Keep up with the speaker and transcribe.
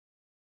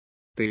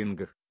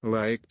Thing,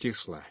 like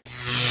Tesla.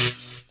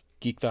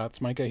 Geek Thoughts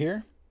Micah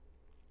here.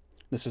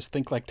 This is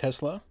Think Like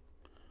Tesla,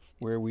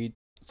 where we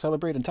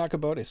celebrate and talk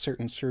about a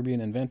certain Serbian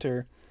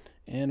inventor,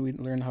 and we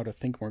learn how to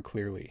think more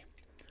clearly.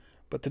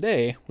 But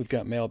today, we've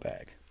got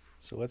Mailbag,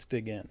 so let's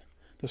dig in.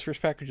 This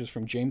first package is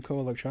from Jameco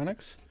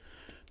Electronics.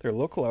 They're a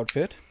local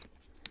outfit.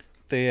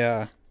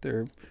 Their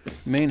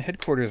main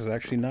headquarters is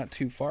actually not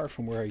too far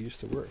from where I used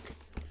to work.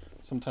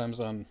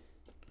 Sometimes on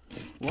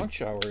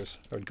lunch hours,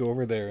 I would go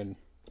over there and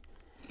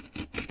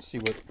see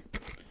what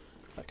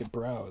I could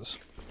browse.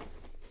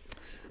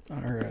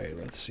 Alright,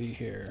 let's see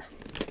here.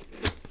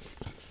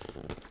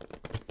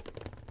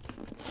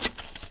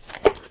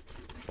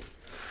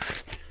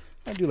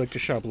 I do like to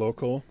shop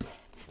local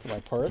for my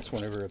parts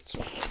whenever it's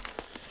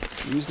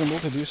reasonable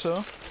to do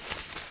so.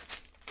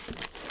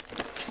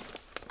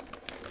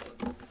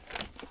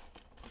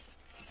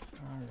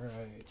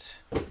 Alright,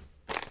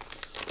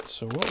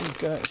 so what we've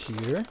got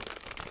here,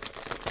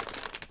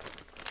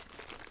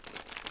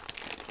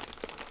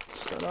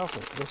 let's start off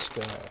with this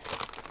guy.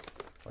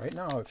 Right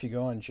now, if you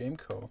go on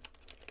Jameco,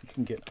 you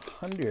can get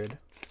 100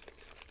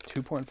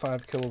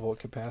 2.5 kilovolt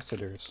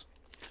capacitors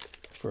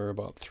for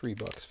about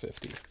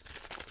 $3.50.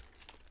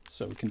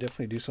 So we can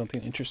definitely do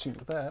something interesting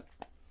with that.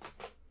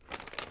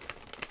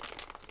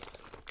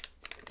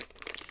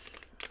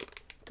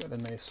 Got a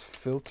nice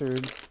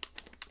filtered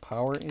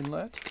power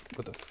inlet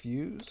with a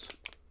fuse.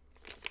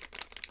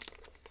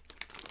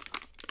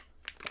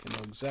 I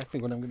know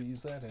exactly what I'm going to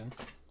use that in.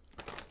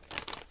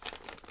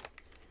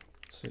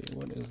 Let's see,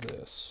 what is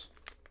this?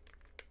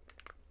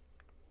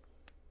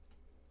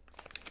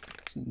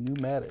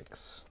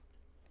 Pneumatics.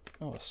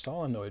 Oh, a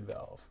solenoid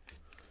valve.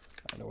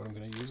 I know what I'm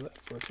going to use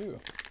that for too.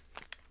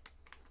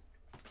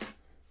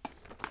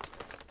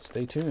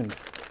 Stay tuned.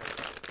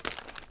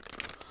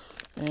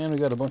 And we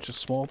got a bunch of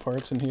small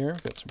parts in here.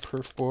 Got some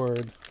perf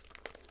board.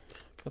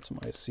 Got some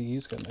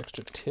ICs. Got an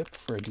extra tip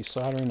for a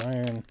desoldering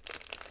iron.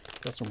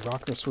 Got some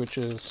rocker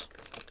switches.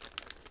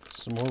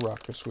 Some more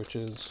rocker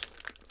switches.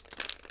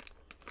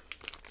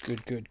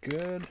 Good, good,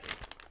 good.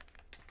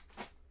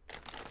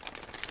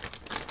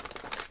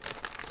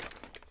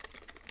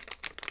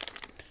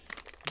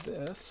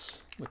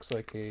 This looks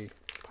like a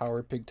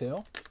power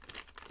pigtail.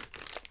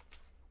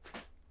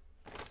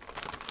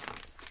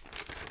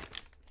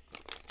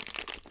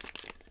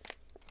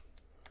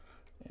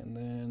 And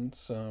then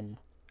some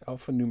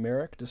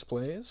alphanumeric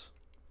displays.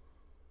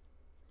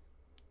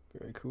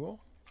 Very cool.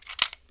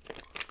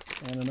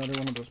 And another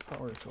one of those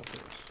power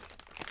filters.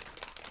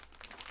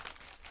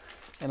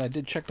 And I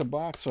did check the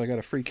box, so I got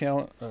a free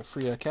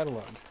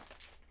catalog.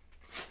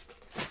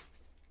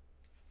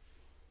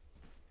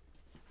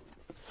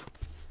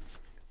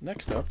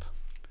 Next up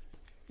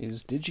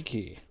is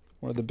DigiKey,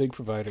 one of the big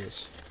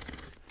providers.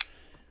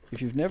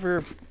 If you've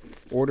never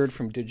ordered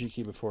from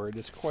DigiKey before, it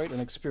is quite an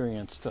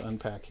experience to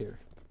unpack here.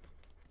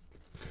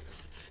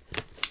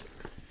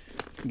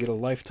 You can get a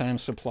lifetime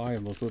supply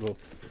of those little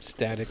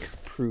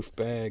static-proof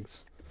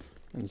bags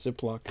and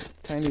Ziploc,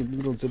 tiny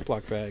little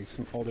Ziploc bags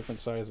in all different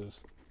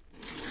sizes.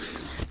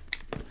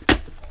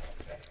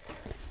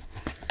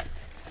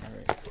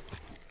 Alright.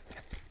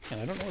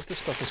 And I don't know what this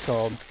stuff is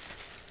called.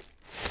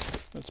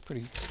 That's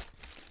pretty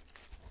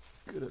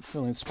good at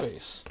filling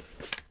space.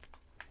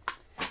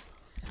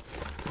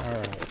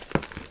 Alright,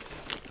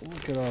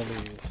 look at all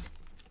these.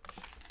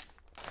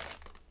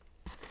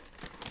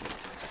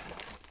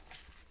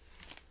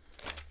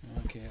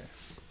 Okay.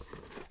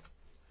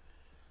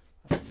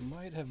 I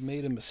might have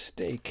made a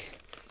mistake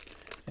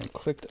and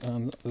clicked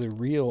on the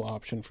reel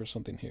option for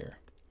something here.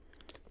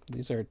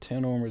 These are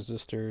 10 ohm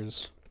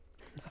resistors.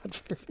 Not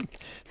very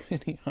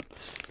many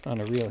on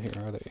a reel here,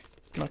 are they?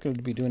 I'm not going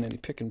to be doing any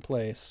pick and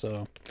place,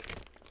 so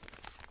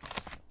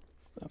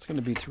that's going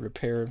to be to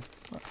repair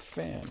a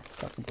fan.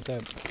 Talking about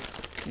that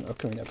in an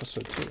upcoming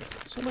episode too.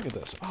 So look at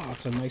this. Oh,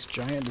 it's a nice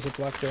giant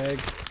Ziploc bag.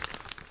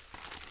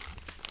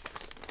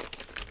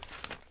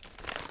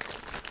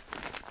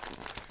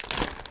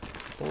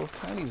 Full of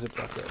tiny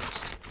Ziploc bags.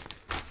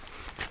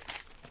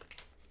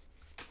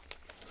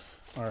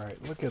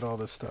 Alright, look at all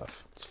this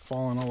stuff. It's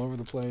falling all over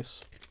the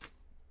place.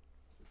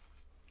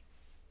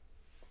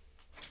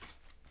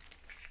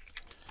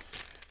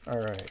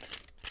 Alright,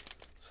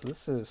 so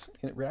this is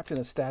wrapped in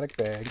a static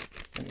bag,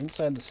 and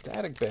inside the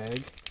static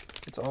bag,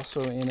 it's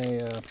also in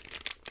a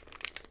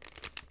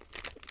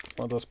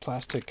one of those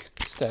plastic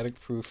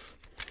static-proof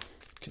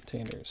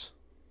containers.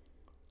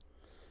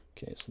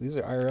 Okay, so these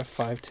are IRF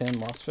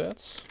 510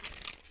 MOSFETs.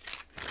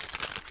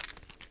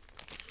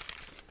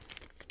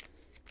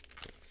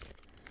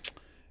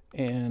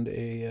 And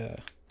a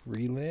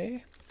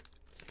relay.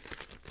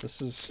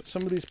 This is,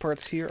 some of these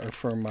parts here are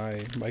for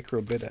my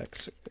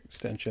microBitX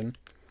extension.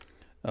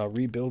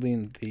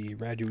 Rebuilding the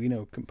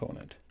Arduino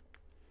component.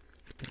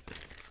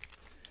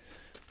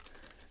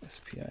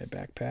 SPI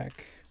backpack,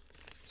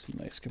 some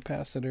nice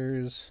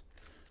capacitors,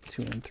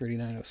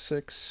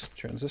 2N3906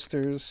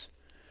 transistors,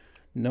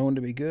 known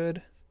to be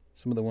good.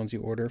 Some of the ones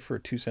you order for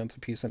 2 cents a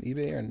piece on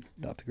eBay are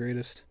not the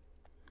greatest.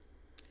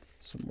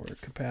 Some more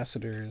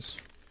capacitors.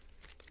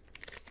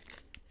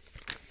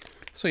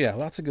 So yeah,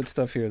 lots of good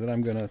stuff here that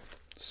I'm going to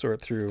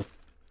sort through.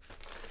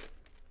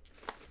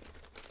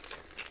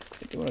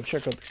 I do want to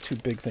check out these two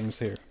big things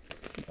here.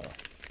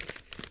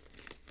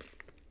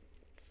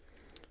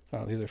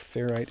 Oh, these are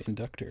ferrite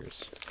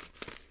inductors.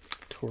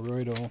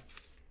 Toroidal.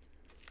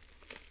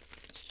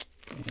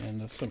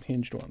 And some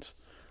hinged ones.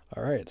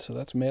 All right, so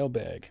that's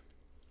Mailbag.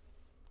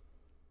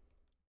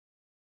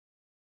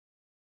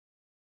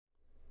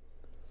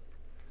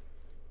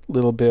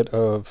 Little bit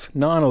of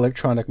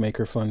non-electronic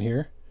maker fun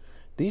here.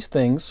 These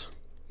things,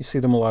 you see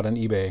them a lot on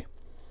eBay,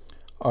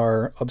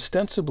 are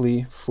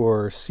ostensibly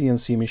for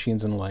CNC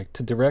machines and like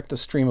to direct a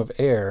stream of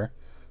air.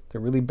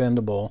 They're really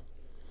bendable.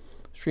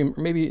 Stream,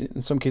 maybe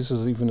in some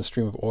cases even a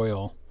stream of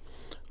oil,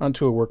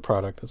 onto a work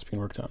product that's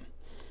being worked on.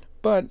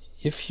 But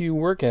if you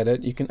work at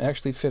it, you can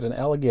actually fit an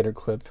alligator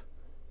clip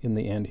in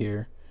the end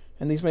here,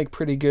 and these make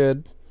pretty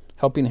good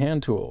helping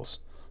hand tools.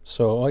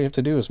 So all you have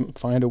to do is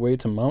find a way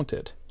to mount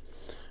it.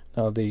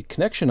 Now the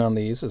connection on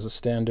these is a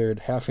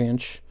standard 1/2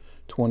 inch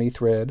 20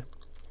 thread.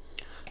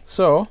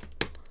 So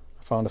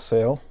I found a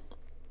sale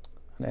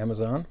on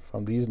Amazon,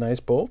 found these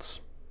nice bolts.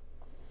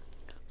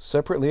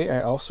 Separately,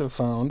 I also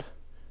found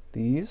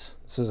these.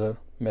 This is a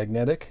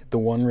magnetic, the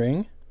one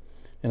ring,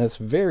 and it's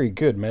very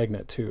good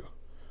magnet too.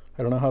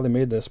 I don't know how they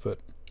made this,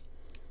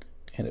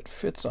 and it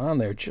fits on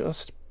there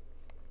just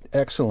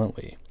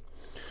excellently.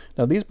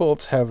 Now these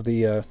bolts have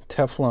the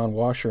Teflon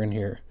washer in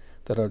here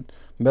that a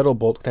metal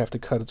bolt would have to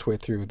cut its way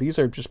through. These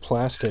are just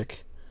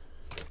plastic,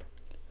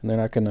 and they're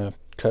not going to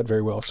cut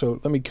very well. So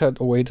let me cut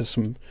away to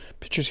some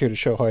pictures here to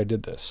show how I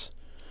did this.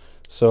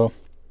 So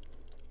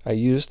I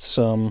used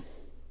some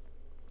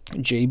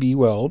JB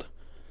Weld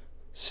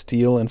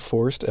steel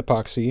enforced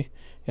epoxy,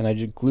 and I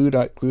just glued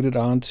it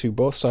onto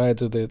both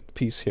sides of the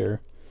piece here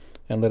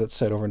and let it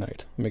set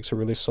overnight. It makes a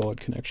really solid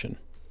connection.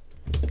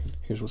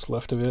 Here's what's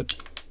left of it.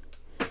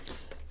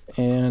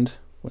 And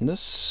when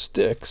this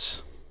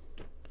sticks,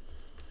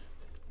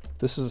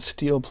 this is a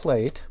steel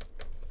plate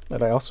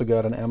that I also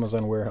got on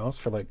Amazon warehouse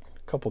for like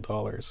a couple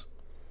dollars.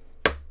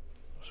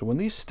 So when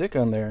these stick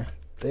on there,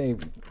 they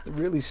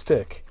really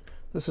stick.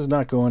 This is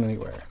not going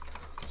anywhere.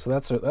 So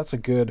that's a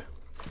good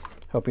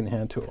helping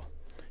hand tool.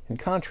 In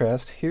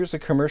contrast, here's a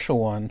commercial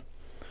one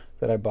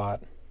that I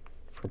bought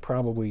for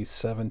probably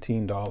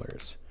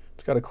 $17.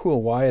 It's got a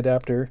cool Y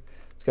adapter.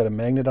 It's got a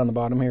magnet on the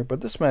bottom here,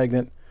 but this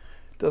magnet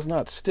does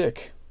not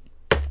stick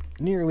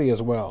nearly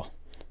as well.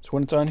 So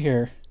when it's on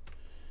here,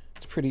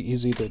 it's pretty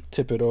easy to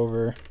tip it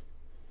over.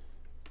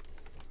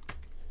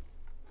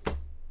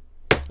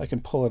 I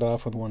can pull it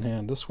off with one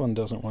hand. This one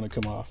doesn't want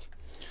to come off.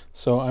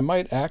 So I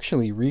might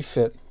actually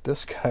refit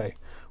this guy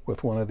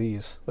with one of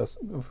these. That's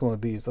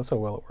how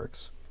well it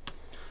works.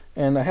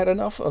 And I had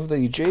enough of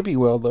the JB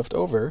Weld left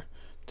over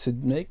to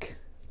make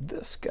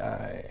this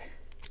guy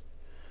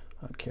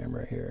on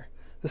camera here.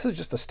 This is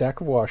just a stack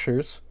of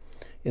washers.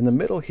 In the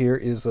middle here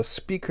is a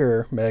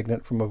speaker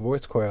magnet from a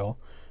voice coil,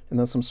 and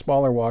then some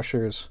smaller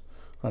washers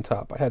on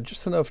top. I had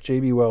just enough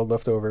JB Weld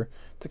left over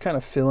to kind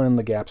of fill in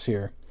the gaps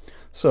here.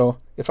 So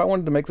if I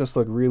wanted to make this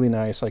look really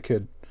nice, I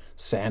could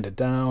sand it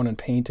down and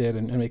paint it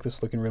and make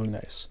this looking really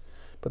nice.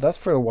 But that's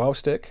for the Wow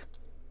Stick.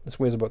 This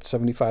weighs about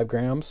 75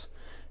 grams.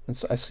 And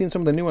so I've seen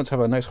some of the new ones have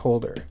a nice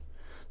holder.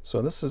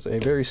 So this is a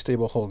very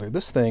stable holder.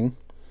 This thing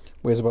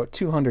weighs about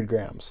 200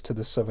 grams to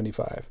this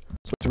 75.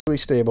 So it's really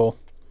stable.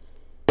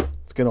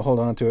 It's going to hold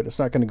on to it. It's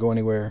not going to go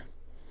anywhere.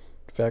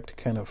 In fact, it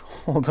kind of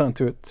holds on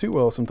to it too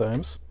well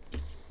sometimes.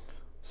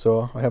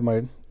 So I have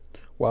my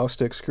Wow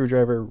Stick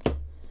screwdriver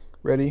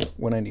ready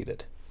when I need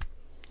it.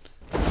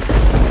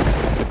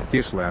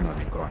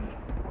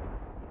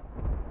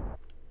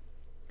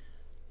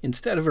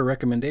 Instead of a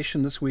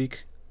recommendation this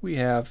week, we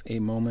have a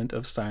moment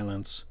of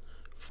silence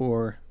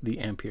for the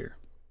Ampere.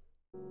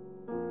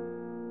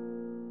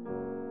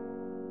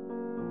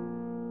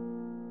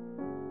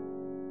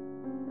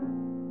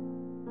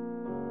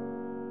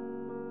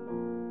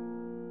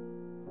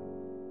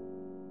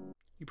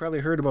 You probably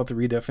heard about the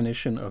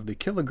redefinition of the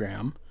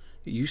kilogram.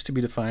 It used to be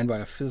defined by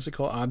a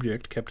physical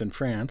object kept in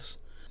France.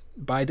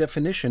 By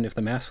definition, if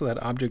the mass of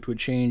that object would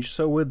change,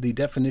 so would the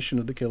definition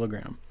of the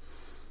kilogram.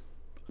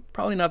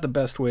 Probably not the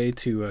best way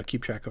to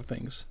keep track of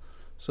things.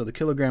 So the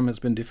kilogram has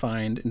been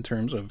defined in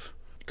terms of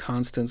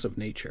constants of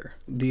nature.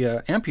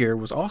 The ampere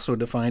was also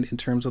defined in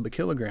terms of the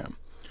kilogram.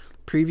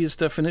 Previous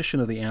definition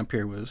of the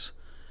ampere was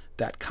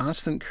that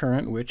constant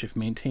current which, if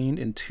maintained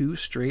in two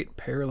straight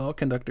parallel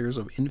conductors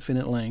of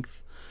infinite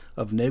length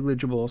of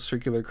negligible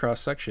circular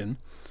cross-section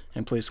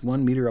and placed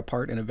 1 meter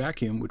apart in a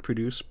vacuum, would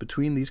produce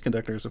between these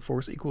conductors a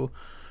force equal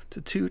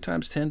to 2 ×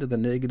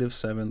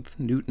 10⁻⁷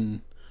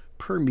 Newton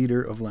per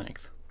meter of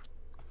length.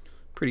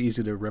 Pretty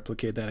easy to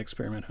replicate that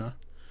experiment, huh?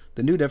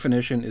 The new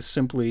definition is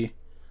simply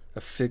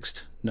a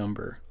fixed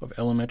number of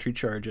elementary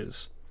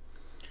charges.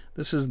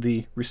 This is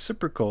the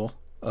reciprocal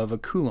of a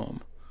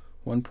coulomb,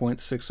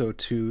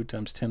 1.602 ×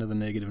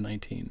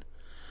 10⁻⁹.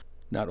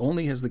 Not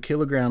only has the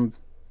kilogram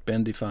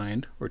been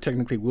defined, or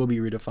technically will be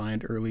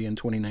redefined early in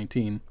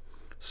 2019,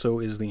 so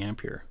is the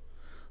ampere.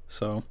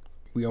 So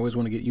we always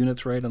want to get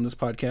units right on this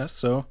podcast,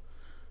 so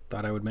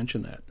thought I would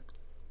mention that.